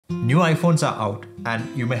New iPhones are out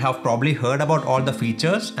and you may have probably heard about all the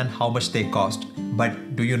features and how much they cost.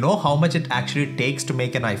 But do you know how much it actually takes to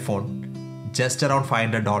make an iPhone? Just around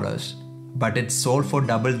 $500. But it's sold for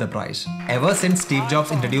double the price. Ever since Steve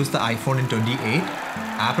Jobs introduced the iPhone in 2008,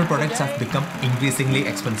 Apple products have become increasingly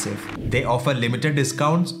expensive. They offer limited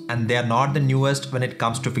discounts and they are not the newest when it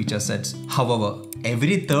comes to feature sets. However,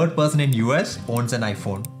 every third person in US owns an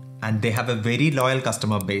iPhone and they have a very loyal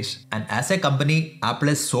customer base. And as a company, Apple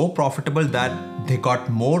is so profitable that they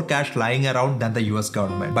got more cash lying around than the US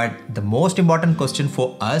government. But the most important question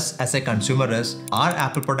for us as a consumer is, are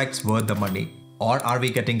Apple products worth the money or are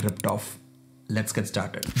we getting ripped off? Let's get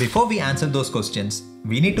started. Before we answer those questions,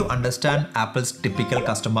 we need to understand Apple's typical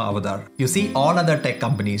customer avatar. You see, all other tech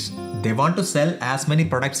companies, they want to sell as many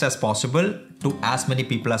products as possible to as many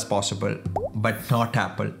people as possible, but not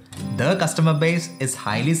Apple. Their customer base is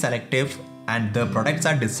highly selective and the products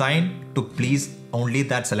are designed to please only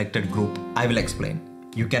that selected group. I will explain.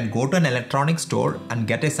 You can go to an electronics store and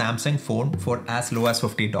get a Samsung phone for as low as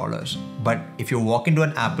 $50. But if you walk into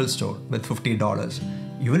an Apple store with $50,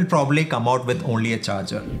 you will probably come out with only a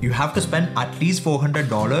charger. You have to spend at least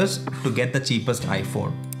 $400 to get the cheapest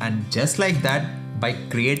iPhone. And just like that, by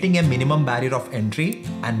creating a minimum barrier of entry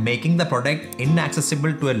and making the product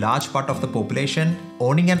inaccessible to a large part of the population,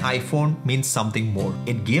 owning an iPhone means something more.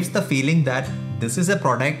 It gives the feeling that this is a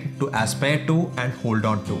product to aspire to and hold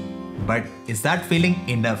on to. But is that feeling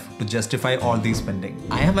enough to justify all these spending?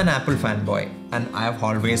 I am an Apple fanboy and I have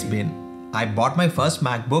always been. I bought my first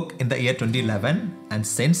MacBook in the year 2011 and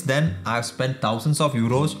since then I've spent thousands of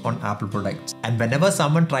euros on Apple products. And whenever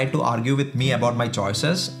someone tried to argue with me about my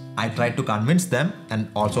choices, I tried to convince them and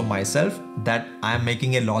also myself that I am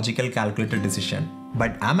making a logical, calculated decision.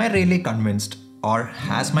 But am I really convinced? Or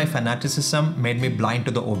has my fanaticism made me blind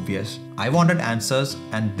to the obvious? I wanted answers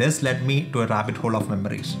and this led me to a rabbit hole of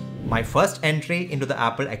memories. My first entry into the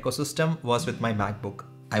Apple ecosystem was with my MacBook.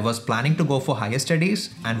 I was planning to go for higher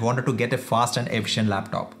studies and wanted to get a fast and efficient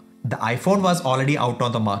laptop. The iPhone was already out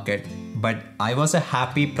on the market, but I was a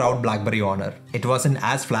happy, proud BlackBerry owner. It wasn't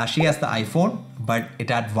as flashy as the iPhone, but it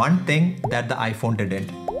had one thing that the iPhone didn't.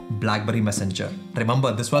 BlackBerry Messenger.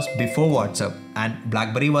 Remember, this was before WhatsApp and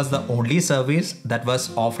BlackBerry was the only service that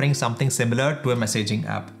was offering something similar to a messaging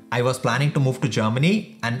app. I was planning to move to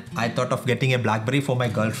Germany and I thought of getting a BlackBerry for my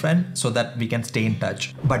girlfriend so that we can stay in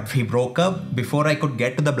touch. But we broke up before I could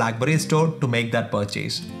get to the BlackBerry store to make that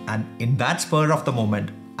purchase. And in that spur of the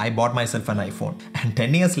moment, I bought myself an iPhone. And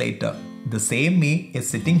 10 years later, the same me is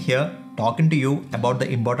sitting here talking to you about the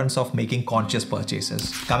importance of making conscious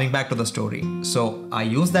purchases. Coming back to the story. So I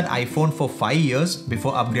used that iPhone for 5 years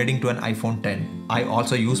before upgrading to an iPhone 10. I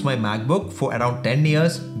also used my MacBook for around 10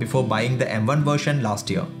 years before buying the M1 version last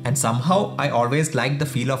year. And somehow I always liked the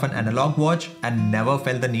feel of an analog watch and never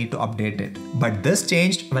felt the need to update it. But this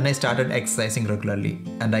changed when I started exercising regularly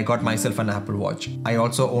and I got myself an Apple Watch. I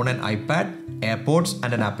also own an iPad, AirPods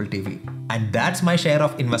and an Apple TV. And that's my share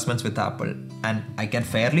of investments with Apple. And I can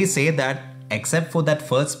fairly say that except for that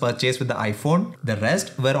first purchase with the iPhone, the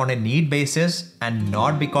rest were on a need basis and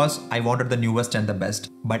not because I wanted the newest and the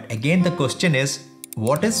best. But again, the question is,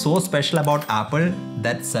 what is so special about Apple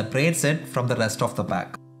that separates it from the rest of the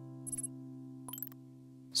pack?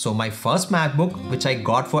 So my first MacBook, which I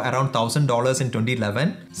got for around $1,000 in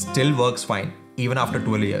 2011, still works fine, even after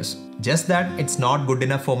 12 years. Just that it's not good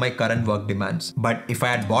enough for my current work demands. But if I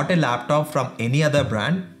had bought a laptop from any other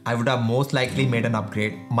brand, I would have most likely made an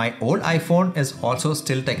upgrade. My old iPhone is also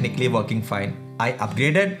still technically working fine. I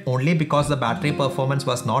upgraded only because the battery performance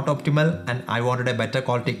was not optimal and I wanted a better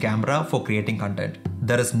quality camera for creating content.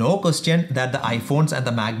 There is no question that the iPhones and the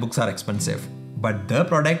MacBooks are expensive, but their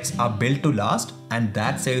products are built to last and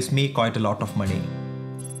that saves me quite a lot of money.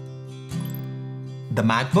 The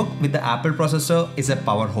MacBook with the Apple processor is a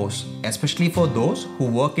powerhouse, especially for those who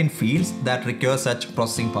work in fields that require such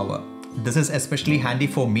processing power. This is especially handy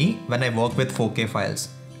for me when I work with 4K files.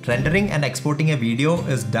 Rendering and exporting a video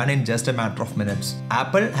is done in just a matter of minutes.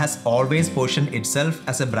 Apple has always positioned itself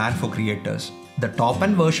as a brand for creators. The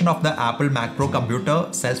top-end version of the Apple Mac Pro computer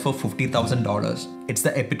sells for $50,000. It's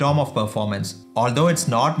the epitome of performance. Although it's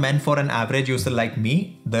not meant for an average user like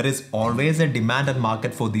me, there is always a demand and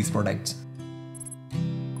market for these products.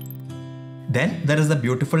 Then there is the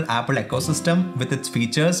beautiful Apple ecosystem with its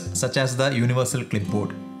features such as the universal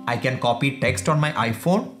clipboard. I can copy text on my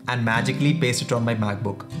iPhone and magically paste it on my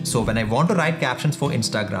MacBook. So when I want to write captions for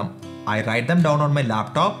Instagram, I write them down on my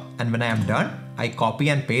laptop and when I am done, I copy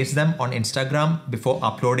and paste them on Instagram before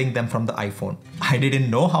uploading them from the iPhone. I didn't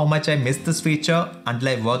know how much I missed this feature until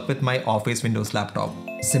I worked with my Office Windows laptop.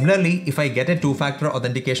 Similarly, if I get a two-factor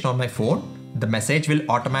authentication on my phone, the message will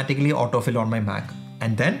automatically autofill on my Mac.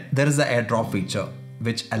 And then there is the AirDrop feature,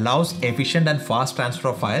 which allows efficient and fast transfer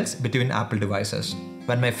of files between Apple devices.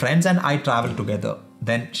 When my friends and I travel together,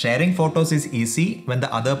 then sharing photos is easy when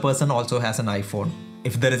the other person also has an iPhone.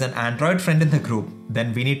 If there is an Android friend in the group,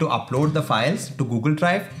 then we need to upload the files to Google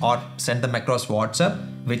Drive or send them across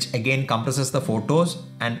WhatsApp, which again compresses the photos,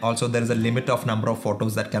 and also there is a limit of number of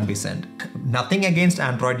photos that can be sent. Nothing against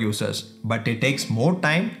Android users, but it takes more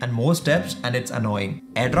time and more steps and it's annoying.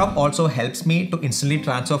 AirDrop also helps me to instantly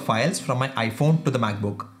transfer files from my iPhone to the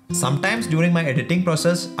MacBook. Sometimes during my editing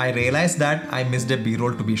process, I realize that I missed a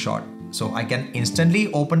B-roll to be shot. So I can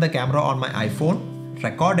instantly open the camera on my iPhone,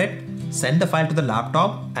 record it, send the file to the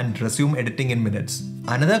laptop and resume editing in minutes.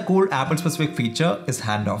 Another cool Apple specific feature is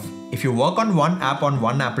handoff. If you work on one app on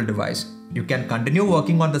one Apple device, you can continue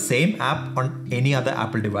working on the same app on any other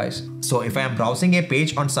Apple device. So if I am browsing a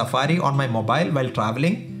page on Safari on my mobile while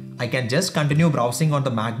traveling, I can just continue browsing on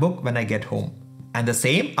the MacBook when I get home. And the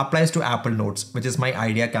same applies to Apple Notes, which is my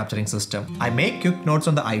idea capturing system. I make quick notes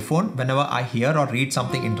on the iPhone whenever I hear or read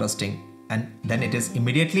something interesting, and then it is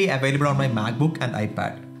immediately available on my MacBook and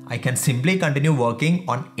iPad. I can simply continue working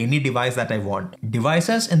on any device that I want.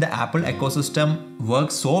 Devices in the Apple ecosystem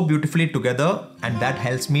work so beautifully together, and that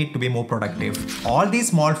helps me to be more productive. All these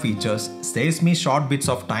small features saves me short bits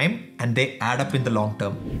of time and they add up in the long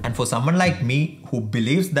term. And for someone like me who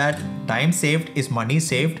believes that time saved is money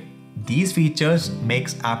saved, these features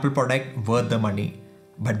makes Apple product worth the money.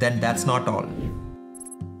 But then that's not all.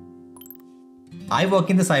 I work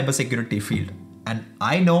in the cybersecurity field, and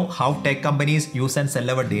I know how tech companies use and sell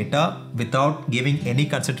our data without giving any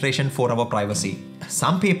consideration for our privacy.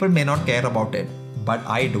 Some people may not care about it, but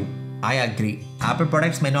I do. I agree. Apple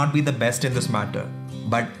products may not be the best in this matter,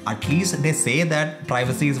 but at least they say that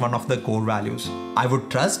privacy is one of the core values. I would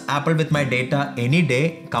trust Apple with my data any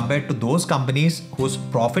day compared to those companies whose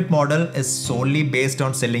profit model is solely based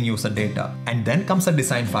on selling user data. And then comes the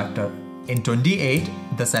design factor. In 2008,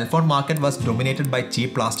 the cell phone market was dominated by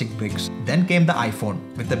cheap plastic bricks. Then came the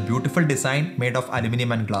iPhone with a beautiful design made of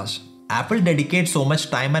aluminum and glass. Apple dedicates so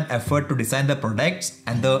much time and effort to design the products,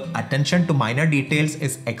 and the attention to minor details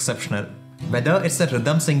is exceptional. Whether it's the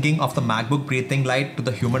rhythm syncing of the MacBook breathing light to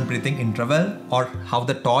the human breathing interval, or how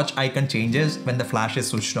the torch icon changes when the flash is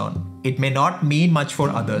switched on. It may not mean much for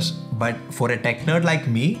others, but for a tech nerd like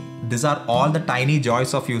me, these are all the tiny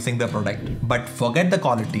joys of using the product. But forget the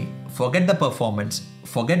quality, forget the performance,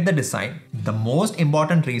 forget the design. The most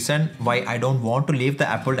important reason why I don't want to leave the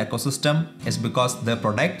Apple ecosystem is because their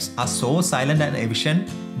products are so silent and efficient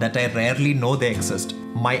that I rarely know they exist.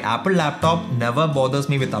 My Apple laptop never bothers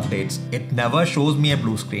me with updates. It never shows me a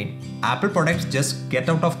blue screen. Apple products just get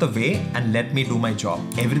out of the way and let me do my job.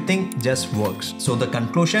 Everything just works. So the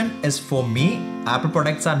conclusion is, for me, Apple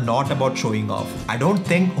products are not about showing off. I don't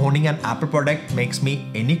think owning an Apple product makes me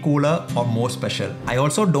any cooler or more special. I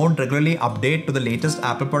also don't regularly update to the latest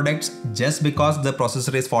Apple products just because the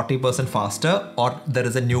processor is 40% faster or there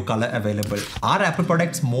is a new color available. Are Apple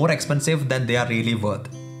products more expensive than they are really worth?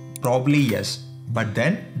 Probably yes. But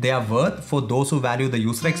then they are worth for those who value the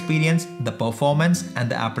user experience, the performance,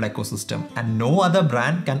 and the Apple ecosystem. And no other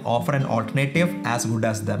brand can offer an alternative as good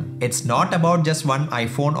as them. It's not about just one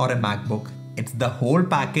iPhone or a MacBook. It's the whole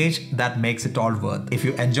package that makes it all worth. If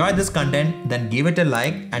you enjoy this content, then give it a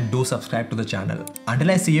like and do subscribe to the channel.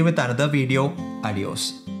 Until I see you with another video,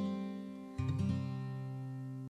 adios.